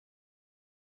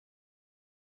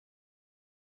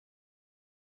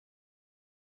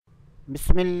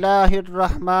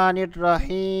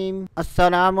बिस्मिल्लाहिर्रहमानिर्रहीम।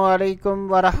 अस्सलामु अलैकुम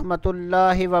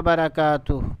वरहमतुल्लाहि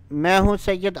वबरकातुह। मैं हूँ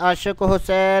सैयद आशिक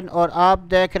हुसैन और आप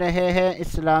देख रहे हैं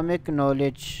इस्लामिक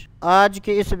नॉलेज। आज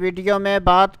की इस वीडियो में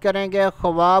बात करेंगे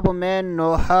ख्वाब में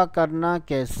नोहा करना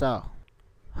कैसा।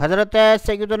 हज़रत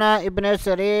सैयदना इब्न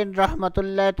सिरीन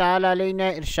रहमतुल्लाह ताला अलैह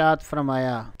ने इरशाद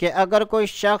फरमाया कि अगर कोई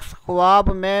शख्स ख्वाब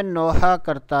में नोहा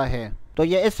करता है तो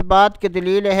ये इस बात की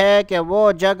दलील है कि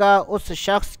वो जगह उस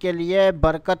शख्स के लिए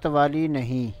बरकत वाली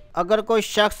नहीं। अगर कोई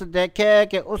शख्स देखे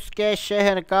कि उसके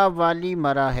शहर का वाली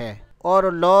मरा है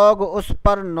और लोग उस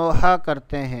पर नोहा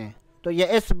करते हैं तो ये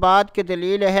इस बात की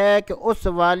दलील है कि उस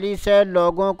वाली से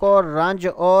लोगों को रंज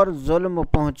और जुल्म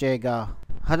पहुँचेगा।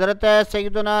 हज़रत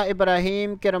सैयदना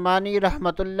इब्राहीम किरमानी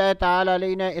रहमतुल्लाह ताला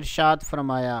अलैह ने इरशाद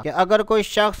फरमाया कि अगर कोई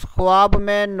शख्स ख्वाब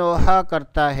में नोहा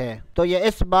करता है तो ये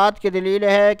इस बात की दलील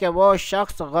है कि वो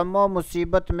शख्स गम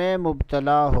मुसीबत में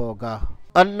मुब्तला होगा।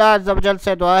 अल्लाह अज़्ज़वजल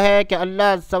से दुआ है कि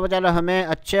अल्लाह अज़्ज़वजल हमें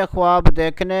अच्छे ख्वाब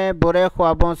देखने, बुरे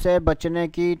ख्वाबों से बचने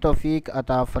की तौफीक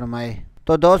अता फरमाए।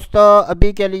 तो दोस्तों,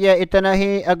 अभी के लिए इतना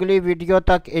ही। अगली वीडियो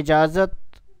तक इजाज़त।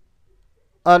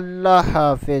 अल्लाह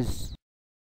हाफिज़।